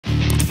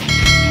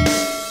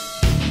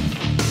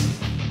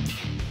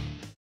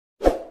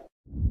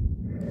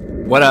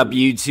What up,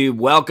 YouTube?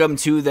 Welcome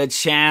to the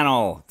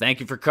channel. Thank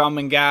you for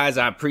coming, guys.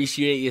 I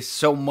appreciate you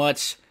so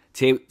much.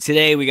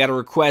 Today, we got a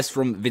request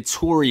from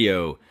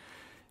Vittorio.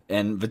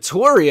 And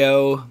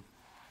Vittorio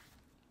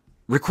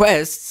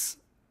requests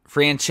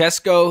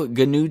Francesco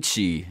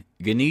Guccini.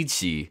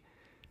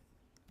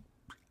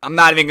 I'm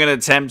not even going to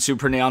attempt to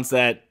pronounce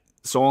that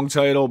song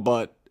title,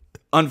 but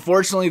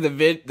unfortunately,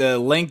 the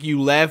link you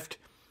left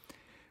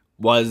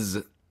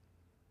was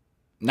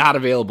not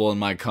available in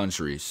my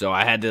country, so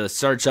I had to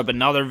search up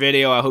another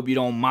video. I hope you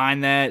don't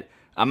mind that.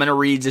 I'm going to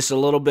read just a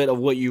little bit of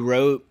what you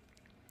wrote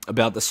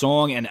about the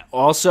song, and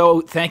also,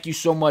 thank you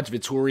so much,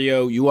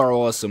 Vittorio. You are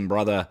awesome,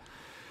 brother.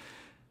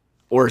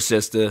 Or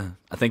sister.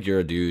 I think you're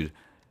a dude.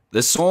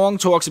 The song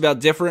talks about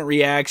different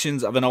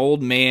reactions of an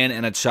old man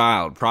and a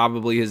child,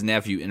 probably his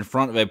nephew, in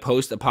front of a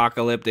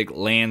post-apocalyptic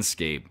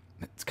landscape.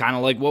 It's kind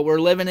of like what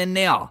we're living in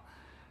now.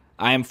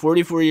 I am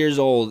 44 years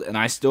old, and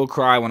I still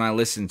cry when I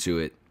listen to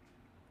it.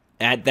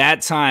 At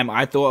that time,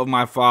 I thought of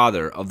my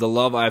father, of the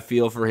love I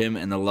feel for him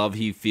and the love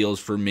he feels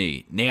for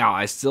me. Now,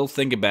 I still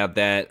think about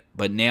that,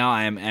 but now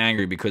I am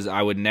angry because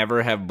I would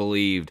never have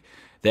believed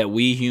that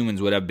we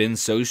humans would have been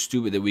so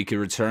stupid that we could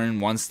return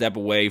one step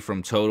away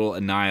from total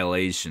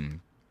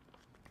annihilation.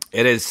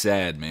 It is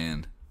sad,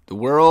 man. The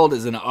world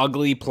is an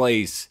ugly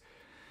place,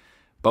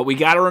 but we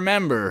got to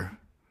remember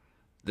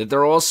that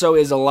there also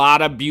is a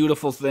lot of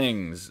beautiful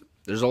things.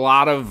 There's a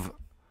lot of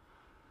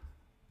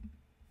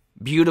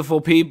beautiful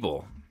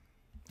people.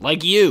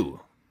 Like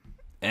you.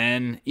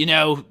 And, you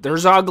know,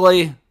 there's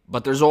ugly,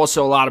 but there's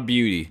also a lot of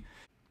beauty.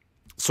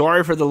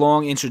 Sorry for the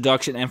long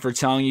introduction and for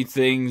telling you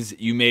things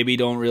you maybe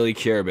don't really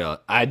care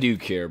about. I do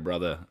care,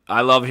 brother. I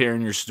love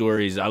hearing your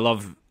stories. I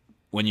love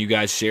when you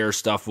guys share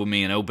stuff with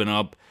me and open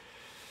up.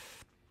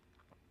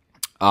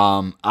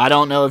 I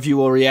don't know if you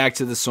will react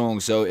to the song,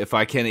 so if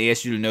I can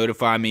ask you to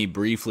notify me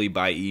briefly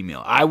by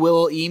email. I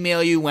will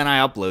email you when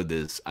I upload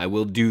this. I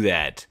will do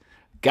that.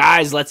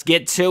 Guys, let's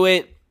get to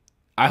it.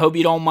 I hope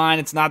you don't mind.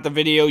 It's not the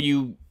video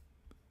you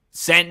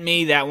sent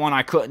me. That one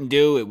I couldn't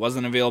do. It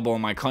wasn't available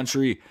in my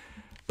country.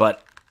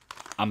 But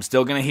I'm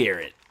still going to hear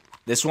it.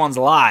 This one's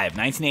live,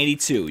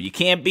 1982. You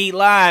can't beat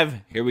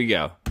live. Here we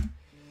go.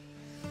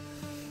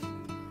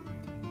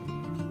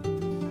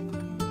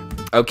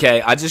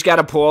 Okay, I just got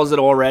to pause it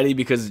already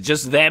because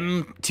just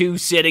them two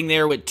sitting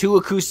there with two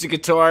acoustic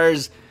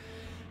guitars,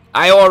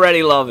 I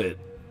already love it.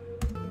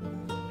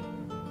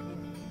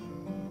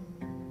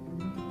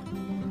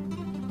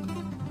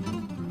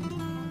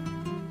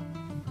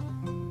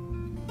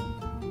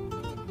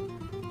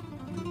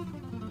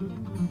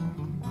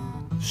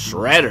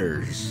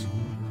 Shredders.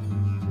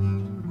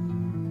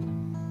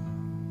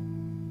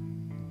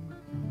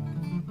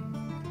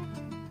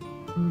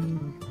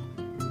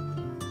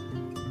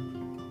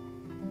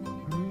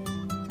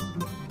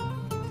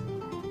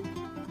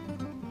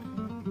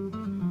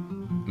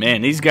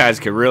 Man, these guys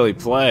could really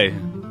play.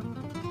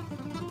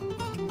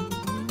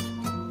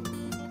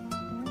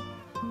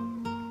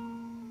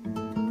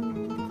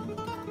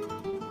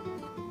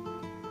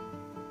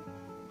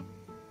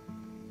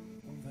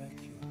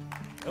 Vecchio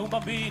è un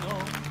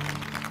bambino,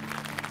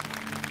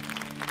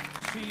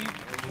 si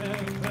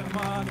prese per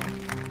mano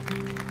e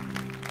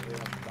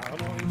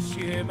andarono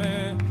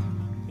insieme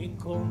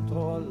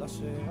incontro alla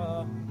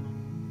sera.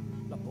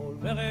 La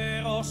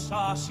polvere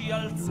rossa si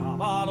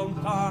alzava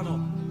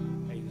lontano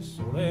e il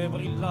sole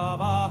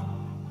brillava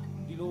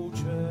di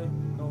luce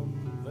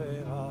non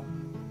vera.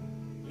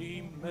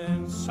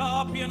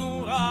 L'immensa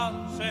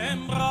pianura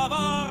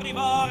sembrava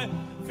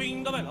arrivare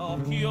fin dove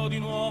l'occhio di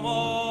un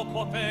uomo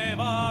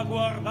poteva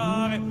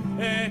guardare,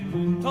 e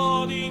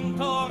tutto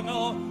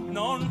d'intorno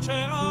non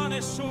c'era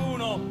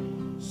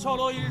nessuno,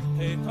 solo il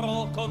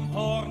tetro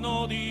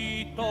contorno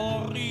di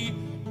torri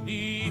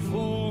di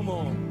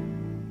fumo.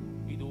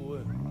 I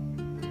due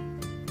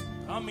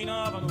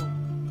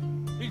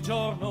camminavano, il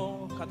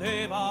giorno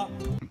cadeva.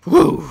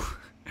 Woo!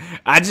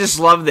 I just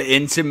love the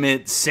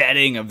intimate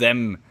setting of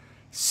them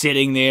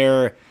sitting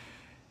there.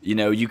 You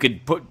know, you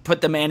could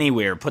put them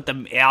anywhere, put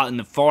them out in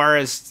the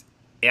forest,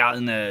 out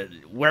in the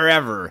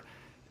wherever,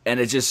 and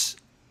it's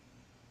just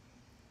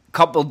a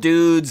couple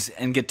dudes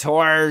and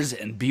guitars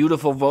and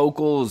beautiful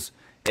vocals.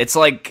 It's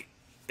like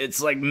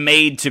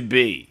made to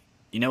be.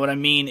 You know what I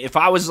mean? If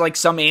I was like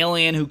some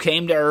alien who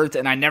came to Earth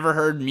and I never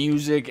heard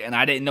music and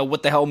I didn't know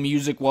what the hell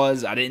music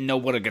was, I didn't know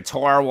what a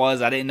guitar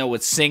was, I didn't know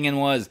what singing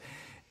was,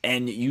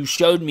 and you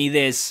showed me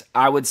this,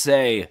 I would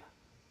say,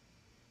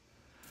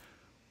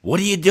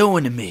 "What are you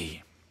doing to me?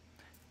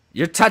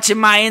 You're touching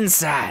my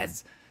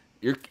insides.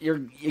 You're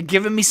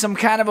giving me some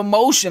kind of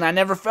emotion I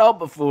never felt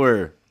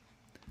before."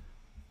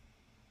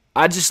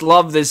 I just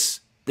love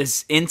this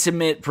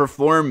intimate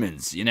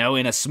performance, you know,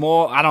 in a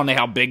small, I don't know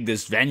how big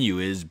this venue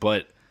is,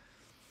 but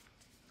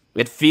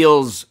it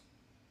feels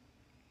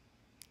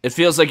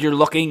like you're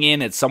looking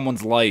in at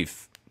someone's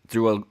life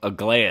through a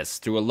glass,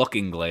 through a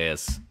looking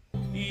glass.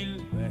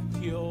 Il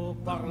vecchio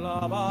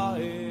parlava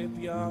e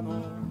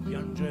piano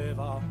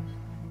piangeva,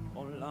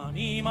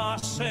 l'anima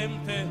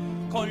assente,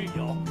 con gli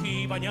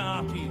occhi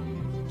bagnati,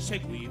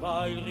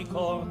 seguiva il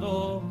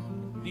ricordo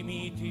di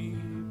miti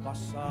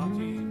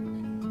passati.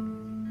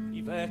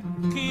 I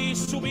vecchi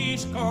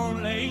subiscono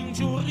le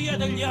ingiurie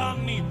degli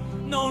anni,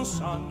 non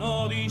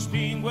sanno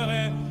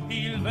distinguere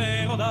il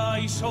vero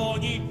dai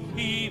sogni.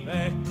 I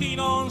vecchi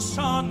non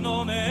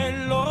sanno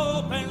nel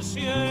loro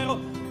pensiero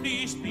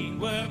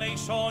distinguere nei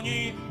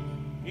sogni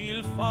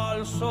il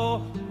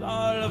falso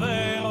dal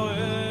vero.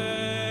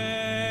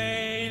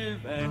 E il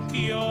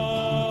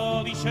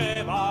vecchio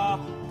diceva,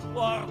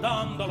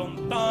 guardando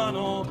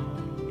lontano,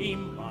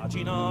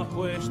 immagina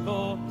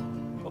questo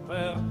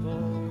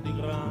coperto di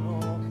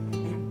grano,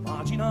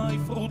 immagina i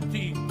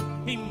frutti,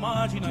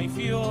 immagina i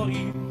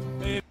fiori.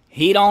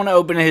 He don't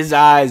open his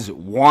eyes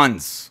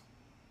once.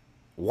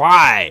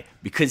 Why?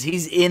 Because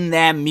he's in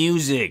that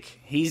music.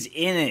 He's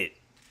in it.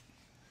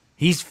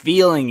 He's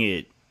feeling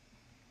it.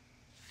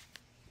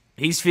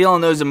 He's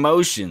feeling those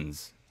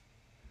emotions.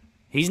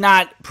 He's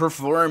not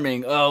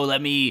performing, oh,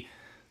 let me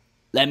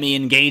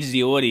engage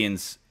the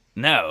audience.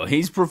 No,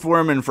 he's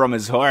performing from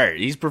his heart.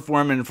 He's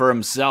performing for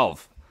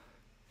himself.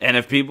 And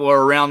if people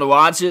are around to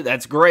watch it,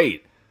 that's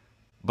great.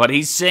 But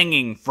he's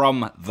singing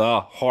from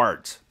the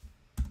heart.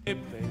 E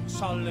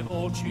pensa alle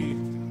voci,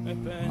 e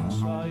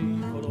pensa ai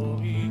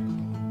colori.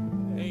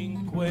 E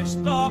in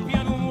questa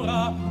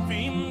pianura,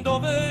 fin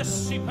dove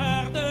si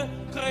perde,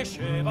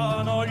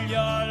 crescevano gli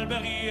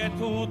alberi e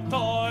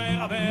tutto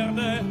era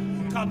verde.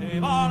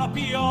 Cadeva la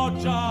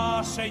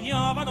pioggia,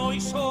 segnavano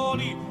i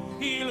soli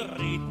il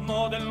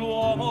ritmo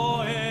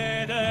dell'uomo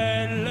e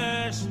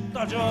delle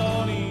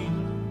stagioni.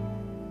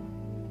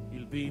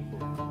 Il bimbo.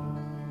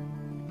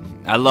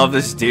 I love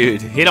this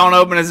dude. He don't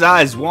open his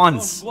eyes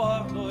once. Lo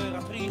sguardo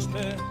era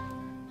triste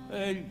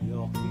e gli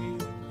occhi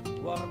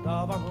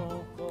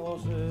guardavano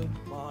cose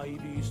mai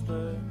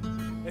viste.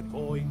 E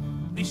poi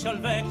disse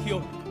al vecchio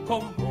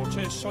con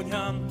voce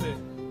sognante,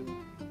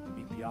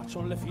 mi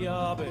piacciono le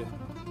fiabe,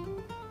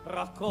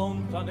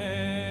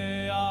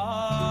 raccontane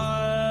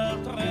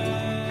altre.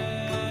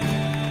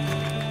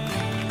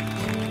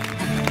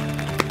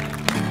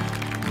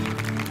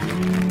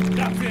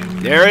 Grazie.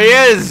 There he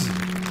is.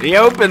 He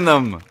opened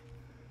them.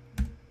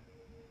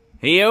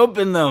 He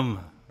opened them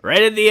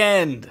right at the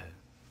end.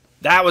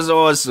 That was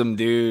awesome,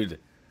 dude.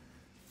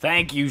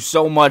 Thank you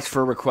so much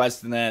for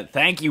requesting that.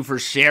 Thank you for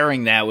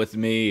sharing that with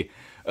me.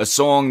 A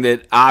song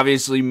that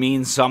obviously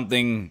means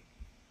something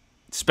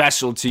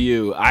special to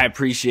you. I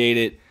appreciate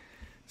it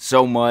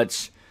so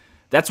much.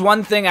 That's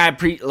one thing I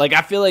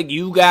feel like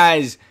you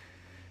guys,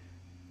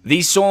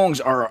 these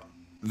songs are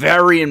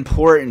very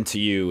important to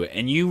you,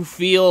 and you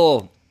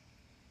feel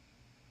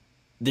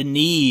the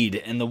need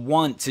and the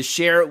want to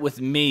share it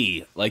with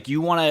me. Like, you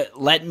want to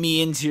let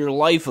me into your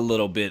life a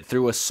little bit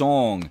through a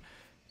song.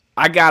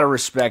 I gotta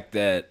respect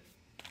that.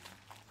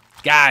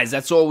 Guys,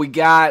 that's all we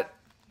got.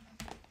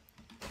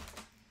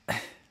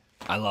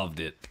 I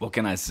loved it. What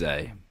can I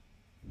say?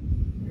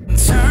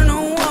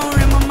 Internal war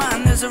in my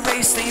mind, there's a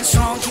race, staying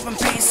strong, keeping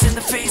pace in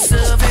the face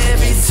of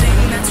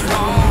everything that's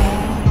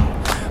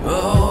wrong.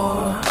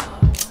 Oh,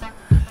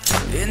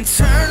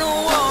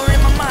 internal war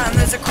in my mind,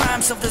 there's a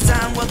crime, self-desire.